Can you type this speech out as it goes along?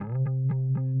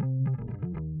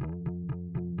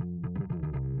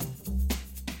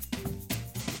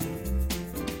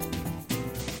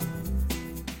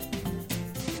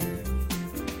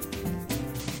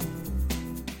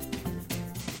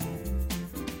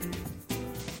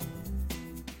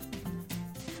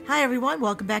Hi, everyone.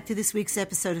 Welcome back to this week's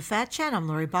episode of Fat Chat. I'm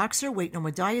Lori Boxer, Weight No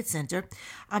More Diet Center.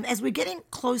 As we're getting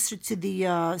closer to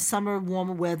the summer,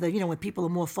 warmer weather, when people are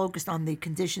more focused on the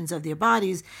conditions of their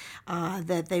bodies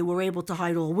that they were able to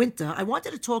hide all winter, I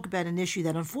wanted to talk about an issue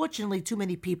that unfortunately too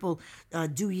many people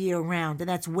do year-round, and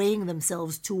that's weighing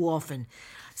themselves too often.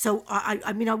 So,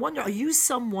 I wonder, are you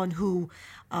someone who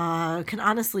can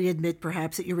honestly admit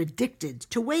perhaps that you're addicted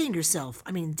to weighing yourself?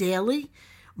 Daily?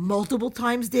 Multiple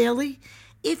times daily?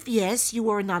 If yes, you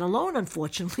are not alone,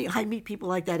 unfortunately. I meet people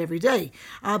like that every day.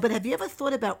 But have you ever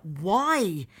thought about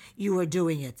why you are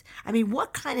doing it?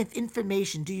 What kind of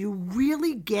information do you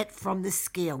really get from the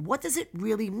scale? What does it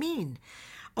really mean?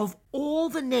 Of all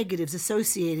the negatives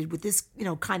associated with this,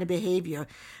 kind of behavior,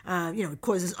 it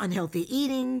causes unhealthy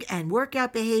eating and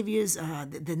workout behaviors,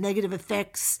 the negative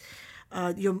effects,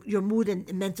 your mood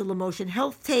and mental emotion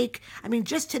health take.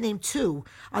 Just to name two,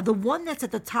 the one that's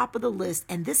at the top of the list,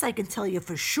 and this I can tell you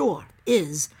for sure,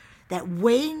 is that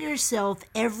weighing yourself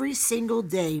every single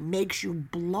day makes you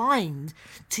blind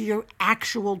to your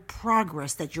actual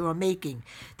progress that you are making,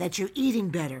 that you're eating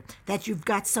better, that you've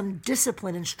got some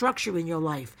discipline and structure in your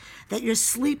life, that you're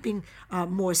sleeping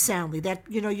more soundly, that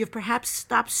you've perhaps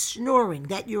stopped snoring,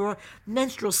 that your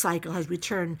menstrual cycle has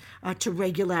returned to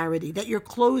regularity, that your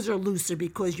clothes are looser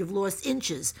because you've lost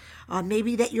inches,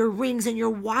 maybe that your rings and your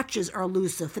watches are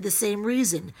looser for the same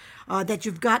reason, that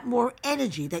you've got more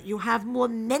energy, that you have more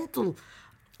mental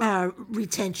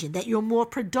retention, that you're more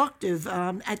productive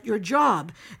at your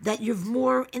job, that you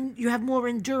have more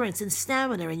endurance and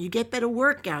stamina, and you get better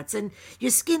workouts, and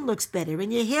your skin looks better,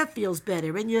 and your hair feels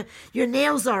better, and your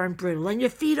nails aren't brittle, and your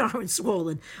feet aren't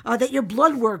swollen, that your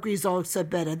blood work results are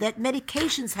better, that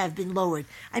medications have been lowered.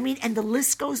 And the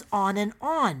list goes on and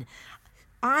on.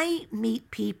 I meet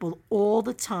people all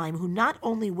the time who not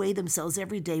only weigh themselves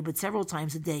every day, but several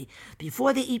times a day,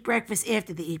 before they eat breakfast,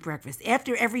 after they eat breakfast,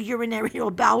 after every urinary or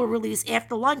bowel release,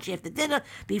 after lunch, after dinner,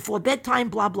 before bedtime,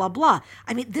 blah, blah, blah.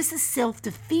 This is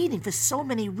self-defeating for so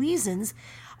many reasons,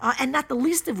 and not the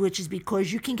least of which is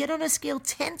because you can get on a scale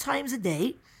 10 times a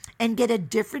day and get a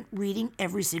different reading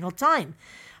every single time.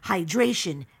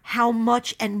 Hydration, how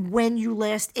much and when you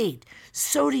last ate,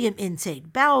 sodium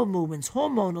intake, bowel movements,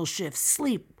 hormonal shifts,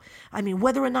 sleep,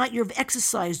 whether or not you've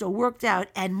exercised or worked out,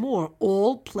 and more,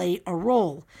 all play a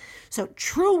role. So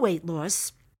true weight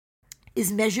loss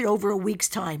is measured over a week's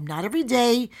time, not every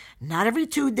day, not every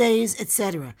 2 days,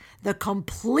 etc. The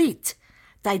complete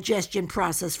digestion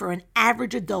process for an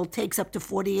average adult takes up to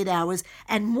 48 hours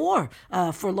and more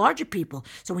for larger people.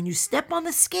 So when you step on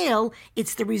the scale,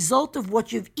 it's the result of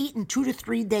what you've eaten 2 to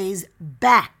 3 days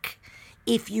back.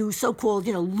 If you so-called,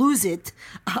 lose it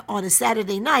on a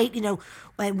Saturday night,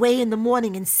 and weigh in the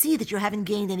morning and see that you haven't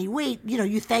gained any weight,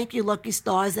 you thank your lucky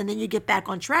stars, and then you get back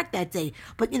on track that day.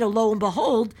 But, lo and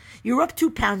behold, you're up 2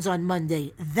 pounds on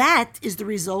Monday. That is the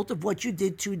result of what you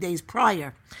did 2 days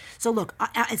prior. So look,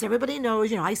 as everybody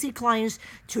knows, I see clients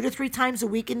 2 to 3 times a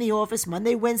week in the office,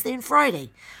 Monday, Wednesday, and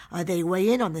Friday. They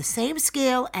weigh in on the same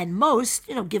scale, and most,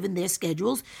 given their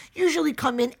schedules, usually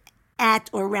come in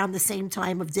at or around the same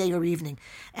time of day or evening.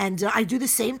 And I do the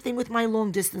same thing with my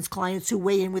long-distance clients who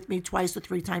weigh in with me 2 to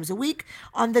 3 times a week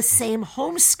on the same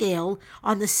home scale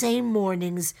on the same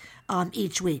mornings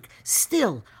each week.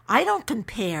 Still, I don't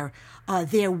compare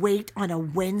their weight on a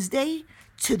Wednesday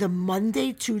to the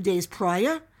Monday 2 days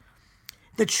prior.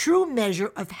 The true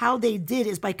measure of how they did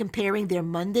is by comparing their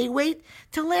Monday weight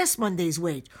to last Monday's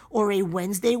weight, or a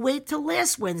Wednesday weight to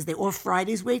last Wednesday, or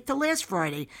Friday's weight to last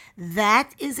Friday.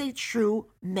 That is a true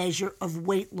measure of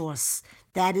weight loss.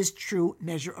 That is true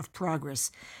measure of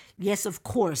progress. Yes, of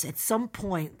course, at some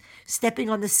point, stepping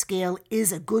on the scale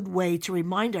is a good way to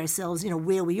remind ourselves,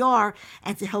 where we are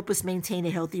and to help us maintain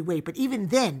a healthy weight. But even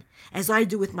then, as I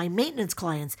do with my maintenance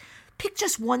clients, pick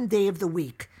just one day of the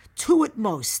week, 2 at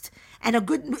most. And a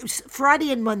good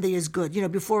Friday and Monday is good,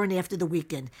 before and after the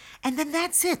weekend. And then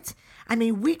that's it.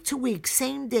 Week to week,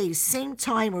 same day, same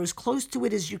time, or as close to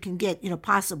it as you can get,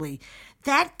 possibly.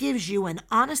 That gives you an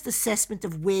honest assessment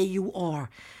of where you are.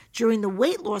 During the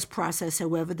weight loss process,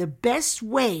 however, the best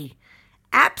way,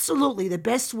 absolutely the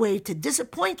best way to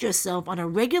disappoint yourself on a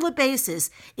regular basis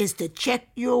is to check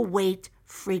your weight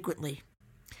frequently.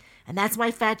 And that's my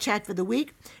Fat Chat for the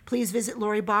week. Please visit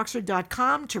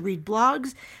LoriBoxer.com to read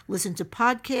blogs, listen to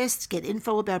podcasts, get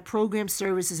info about programs,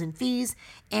 services, and fees,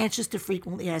 answers to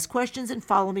frequently asked questions, and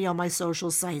follow me on my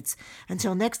social sites.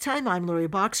 Until next time, I'm Lori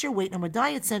Boxer, Weight No More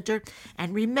Diet Center.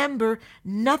 And remember,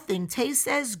 nothing tastes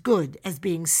as good as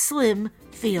being slim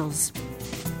feels.